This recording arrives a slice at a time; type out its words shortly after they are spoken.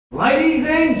Ladies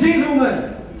and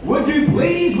gentlemen, would you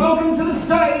please welcome to the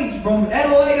stage from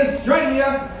Adelaide,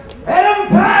 Australia, Adam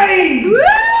Page!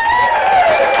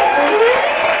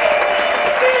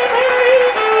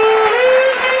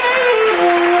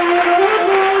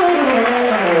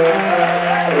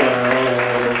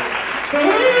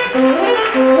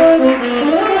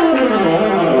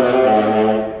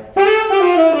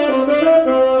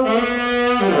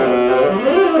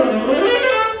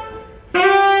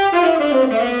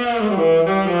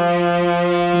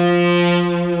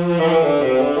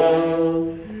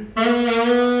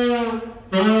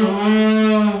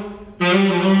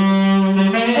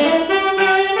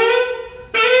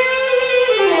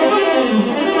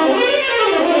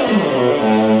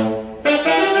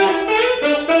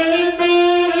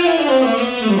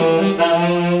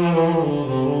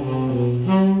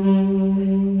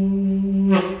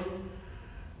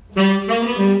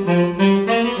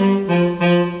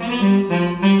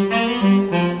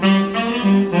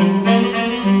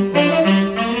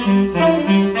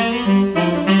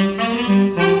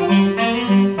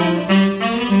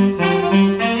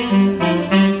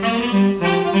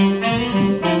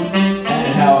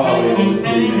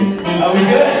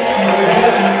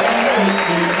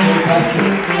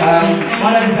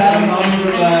 My name is Adam, I'm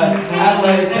from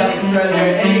Adelaide, South Australia.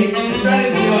 Any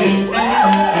Australians in the audience?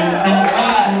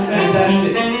 Alright,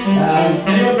 fantastic.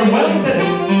 Anyone from Wellington?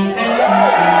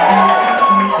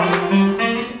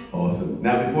 Awesome.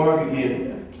 Now before I begin,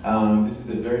 this is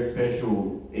a very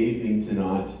special evening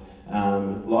tonight.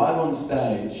 Live on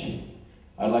stage,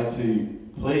 I'd like you to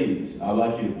please,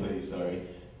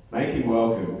 make him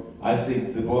welcome. I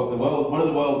think one of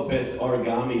the world's best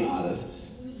origami artists.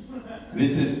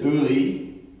 This is Uligami,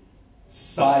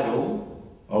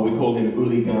 or we call him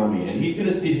Uligami, and he's going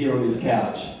to sit here on this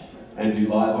couch and do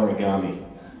live origami.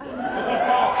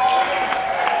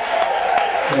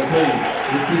 So please,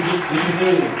 this is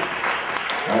Uli.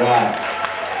 All right,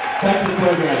 back to the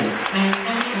program.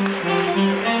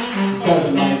 This guy's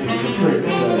amazing. He's a freak.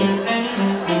 So.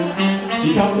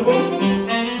 You comfortable?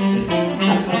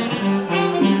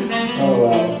 Oh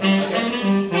wow.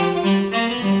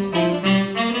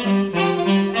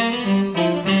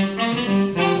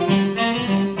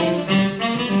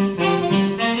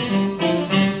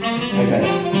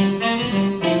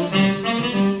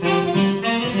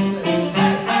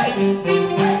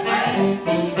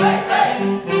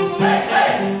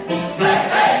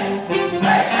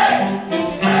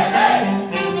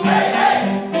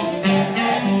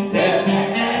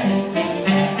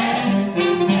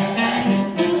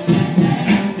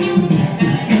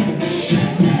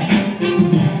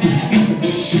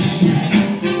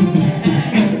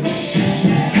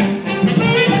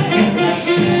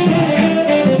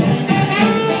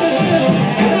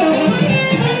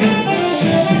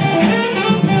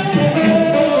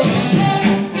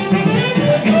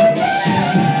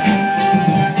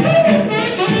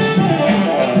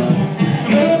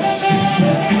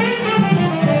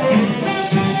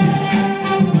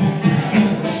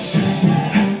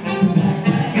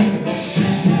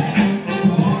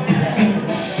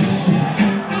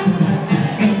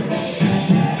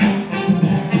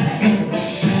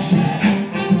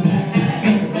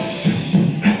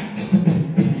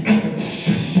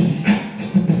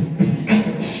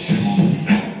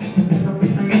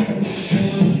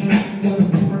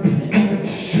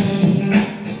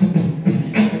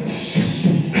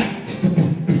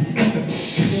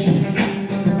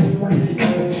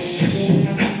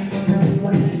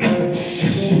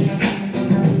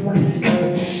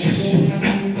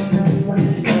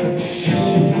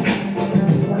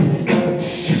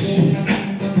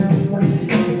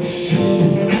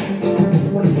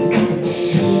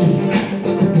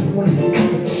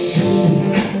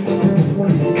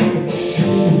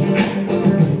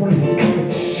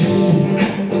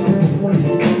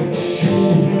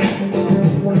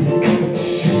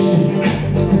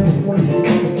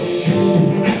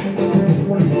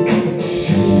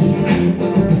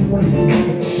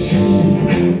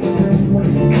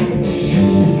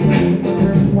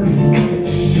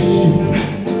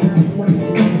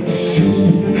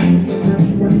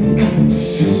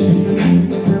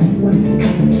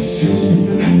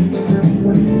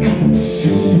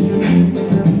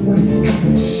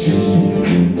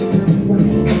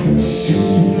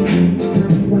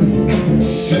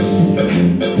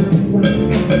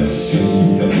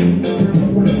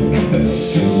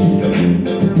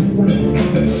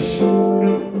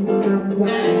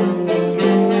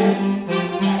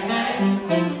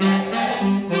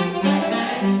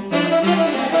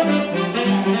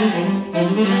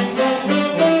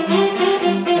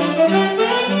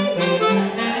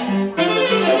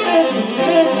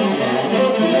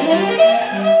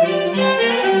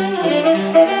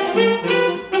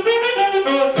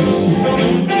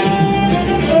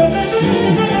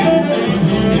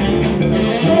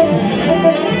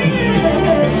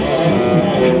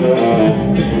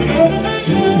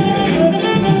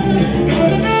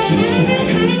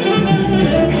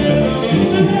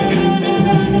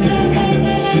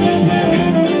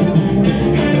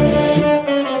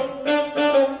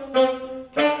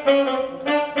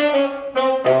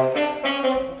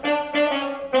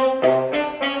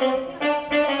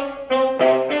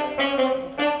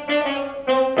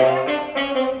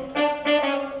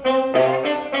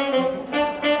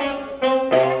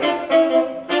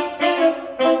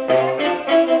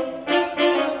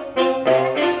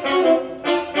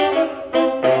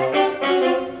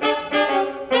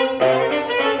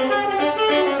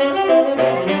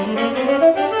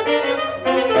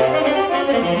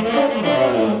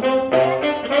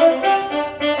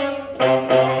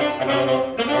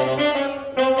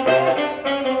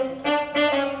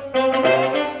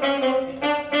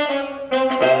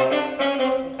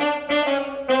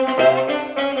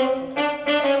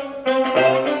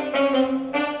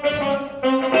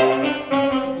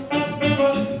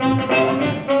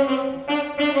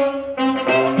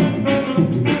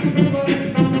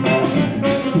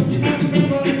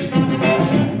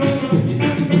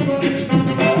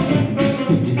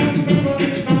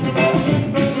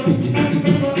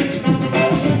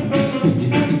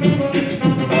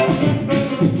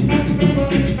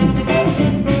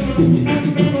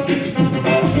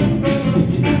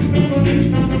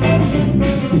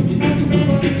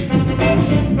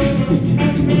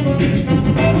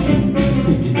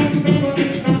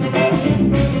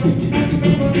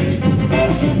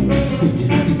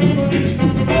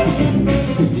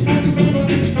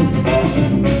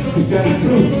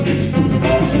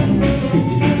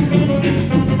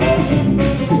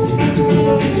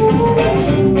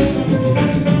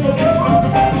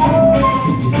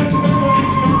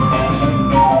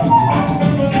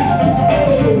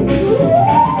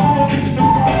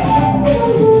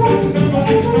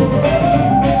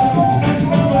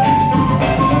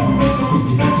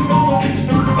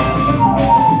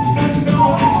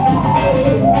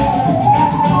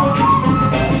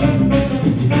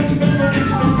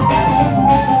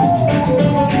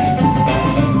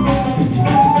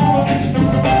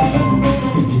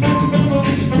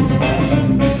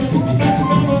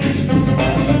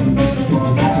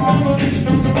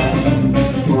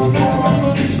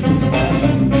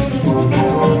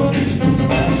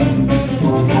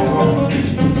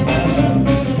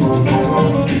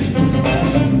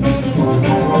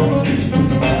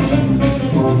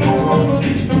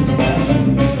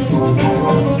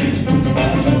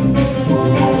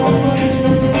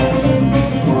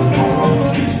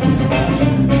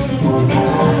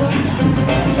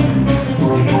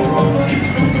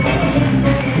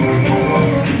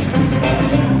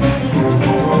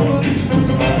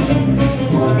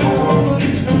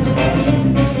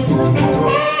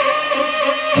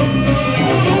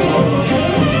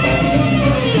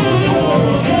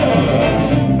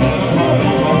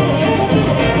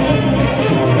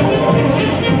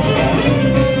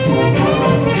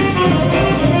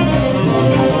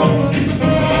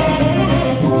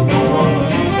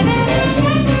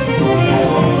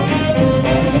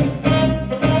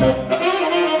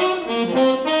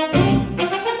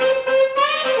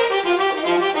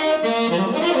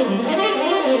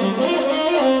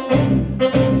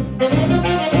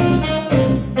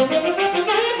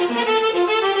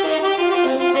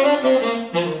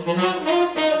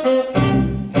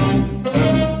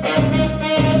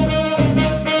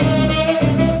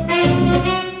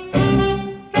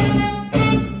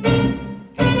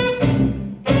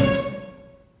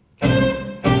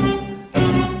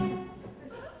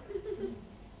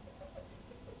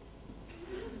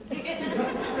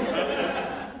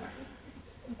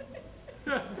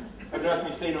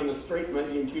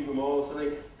 mall or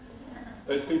something,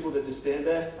 those people that just stand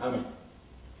there,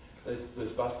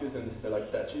 those buskers, and they're like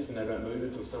statues and they don't move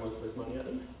until someone throws money at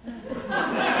them.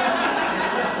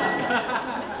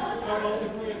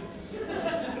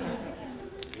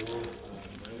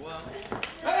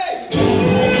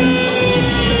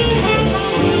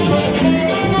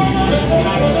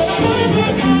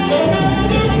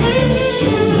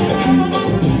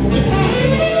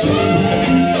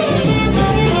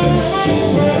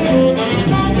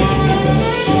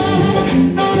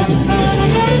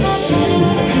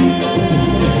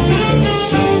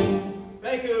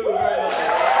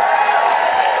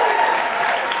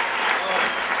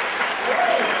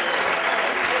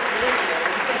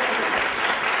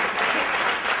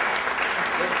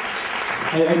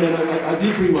 Hey, man, I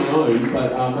did bring my own,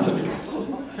 but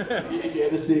if you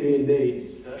ever see me in need,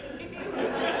 just